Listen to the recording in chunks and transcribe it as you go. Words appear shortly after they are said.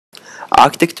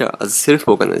Architecture as a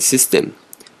self-organized system.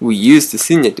 We use the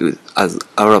synnet wood as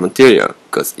our material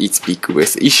because it's a big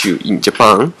waste issue in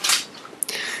Japan.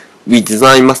 We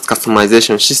design mass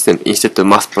customization system instead of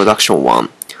mass production one.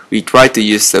 We try to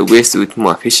use the waste wood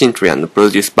more efficiently and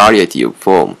produce variety of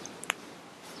form.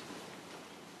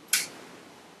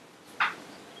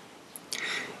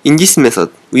 In this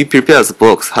method, we prepare the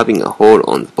box having a hole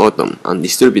on the bottom and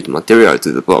distribute material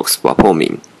to the box for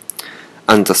forming,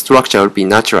 and the structure will be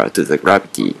natural to the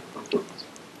gravity.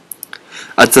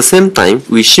 At the same time,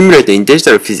 we simulate in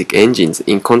digital physics engines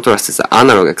in contrast to the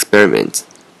analog experiments.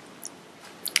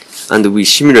 And we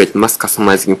simulate mass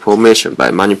customizing formation by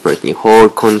manipulating hole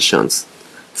conditions,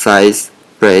 size,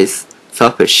 place,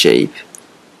 surface shape.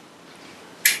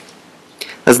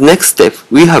 As next step,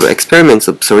 we have experiments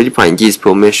of solidifying these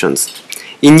formations.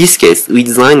 In this case, we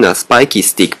designed a spiky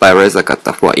stick by laser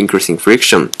cutter for increasing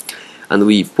friction, and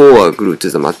we pour a glue to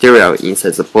the material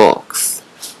inside the box.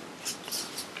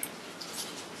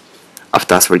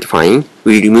 After solidifying,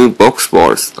 we remove box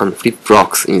walls and flip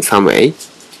blocks in some way.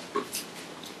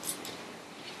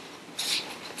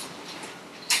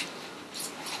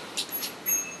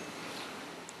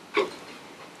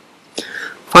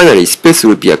 Finally, space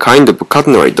will be a kind of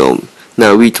catenary dome.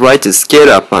 Now we try to scale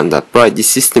up and apply this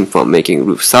system for making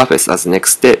roof surface as the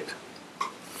next step.